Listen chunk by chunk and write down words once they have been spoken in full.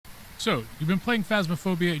So, you've been playing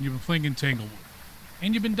Phasmophobia and you've been playing in Tanglewood.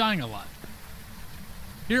 And you've been dying a lot.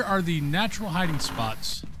 Here are the natural hiding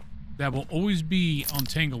spots that will always be on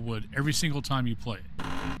Tanglewood every single time you play it.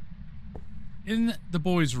 In the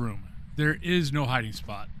boys' room, there is no hiding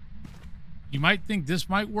spot. You might think this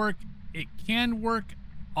might work. It can work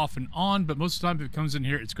off and on, but most of the time if it comes in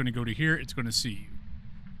here, it's going to go to here, it's going to see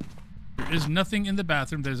you. There is nothing in the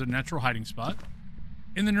bathroom. There's a natural hiding spot.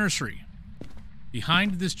 In the nursery,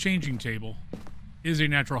 behind this changing table, is a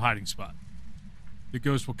natural hiding spot. The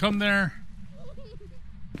ghost will come there.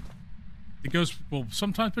 The ghost will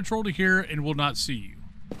sometimes patrol to here and will not see you.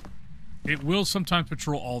 It will sometimes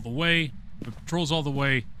patrol all the way. If it patrols all the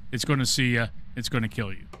way, it's going to see you. It's going to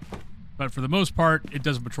kill you. But for the most part, it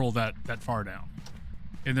doesn't patrol that far down.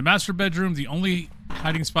 In the master bedroom, the only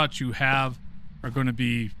hiding spots you have are going to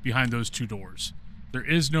be behind those two doors. There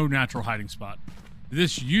is no natural hiding spot.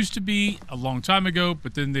 This used to be a long time ago,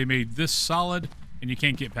 but then they made this solid and you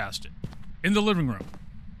can't get past it. In the living room,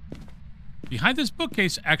 behind this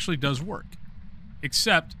bookcase actually does work,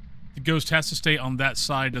 except the ghost has to stay on that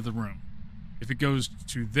side of the room. If it goes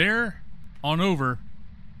to there on over,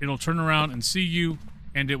 it'll turn around and see you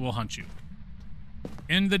and it will hunt you.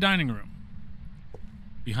 In the dining room,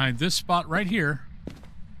 behind this spot right here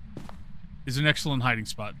is an excellent hiding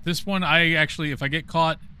spot. This one, I actually, if I get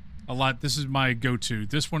caught a lot, this is my go-to.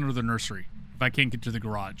 This one or the nursery, if I can't get to the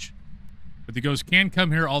garage. But the ghost can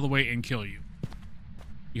come here all the way and kill you.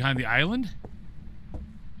 Behind the island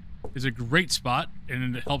is a great spot,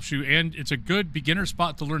 and it helps you, and it's a good beginner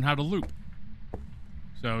spot to learn how to loop.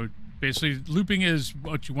 So basically, looping is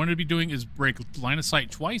what you want to be doing is break line of sight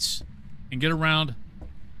twice and get around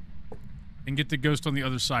and get the ghost on the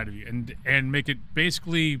other side of you and make it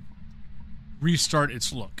basically restart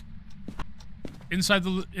its look. Inside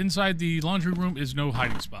the laundry room is no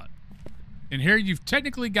hiding spot. And here you've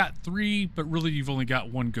technically got 3, but really you've only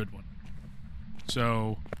got 1 good one.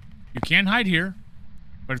 So you can hide here,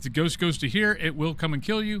 but if the ghost goes to here, it will come and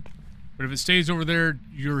kill you. But if it stays over there,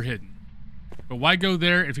 you're hidden. But why go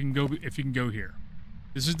there if you can go here?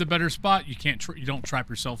 This is the better spot. You don't trap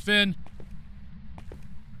yourself in.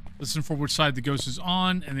 Listen for which side the ghost is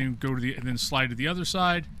on, and then and then slide to the other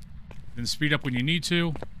side. Then speed up when you need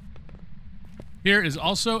to. Here is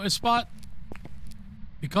also a spot.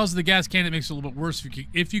 Because of the gas can, it makes it a little bit worse.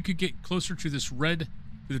 If you could get closer to this red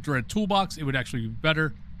toolbox, it would actually be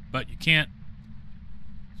better, but you can't.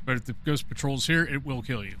 But if the ghost patrols here, it will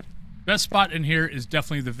kill you. Best spot in here is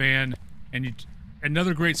definitely the van, and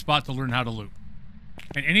another great spot to learn how to loop.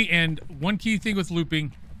 And one key thing with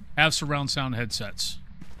looping, have surround sound headsets.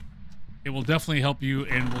 It will definitely help you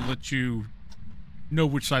and will let you know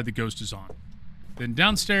which side the ghost is on. Then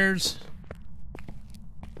downstairs,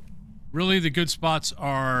 really the good spots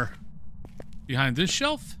are behind this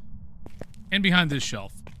shelf and behind this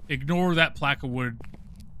shelf. Ignore that plaque of wood.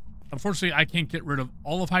 Unfortunately, I can't get rid of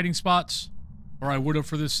all of hiding spots, or I would have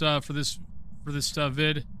for this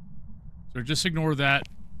vid. So just ignore that.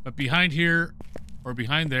 But behind here or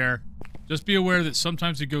behind there, just be aware that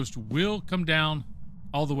sometimes the ghost will come down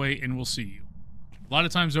all the way and will see you. A lot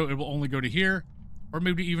of times, though, it will only go to here, or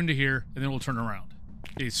maybe even to here, and then it will turn around.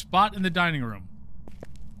 A spot in the dining room.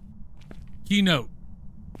 Key note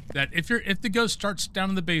that if the ghost starts down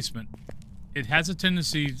in the basement, it has a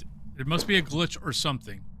tendency, there must be a glitch or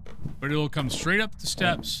something, but it'll come straight up the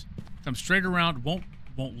steps, come straight around, won't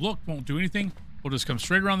look, won't do anything, will just come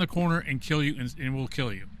straight around the corner and kill you, and will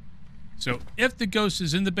kill you. So if the ghost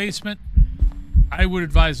is in the basement, I would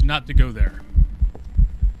advise not to go there.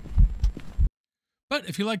 But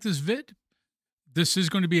if you like this vid, this is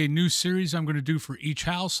going to be a new series I'm going to do for each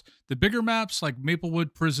house. The bigger maps like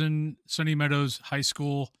Maplewood, Prison, Sunny Meadows, High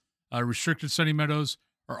School, Restricted Sunny Meadows,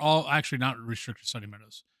 are all actually not Restricted Sunny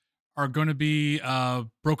Meadows, are going to be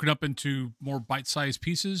broken up into more bite-sized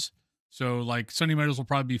pieces. So like Sunny Meadows will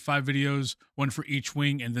probably be 5 videos, 1 for each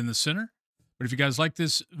wing and then the center. But if you guys like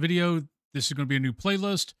this video, this is going to be a new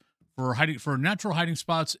playlist for natural hiding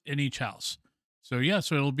spots in each house. So yeah,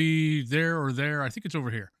 so it'll be there or there. I think it's over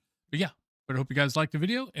here. But yeah, but I hope you guys liked the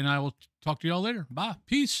video, and I will talk to y'all later. Bye.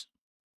 Peace.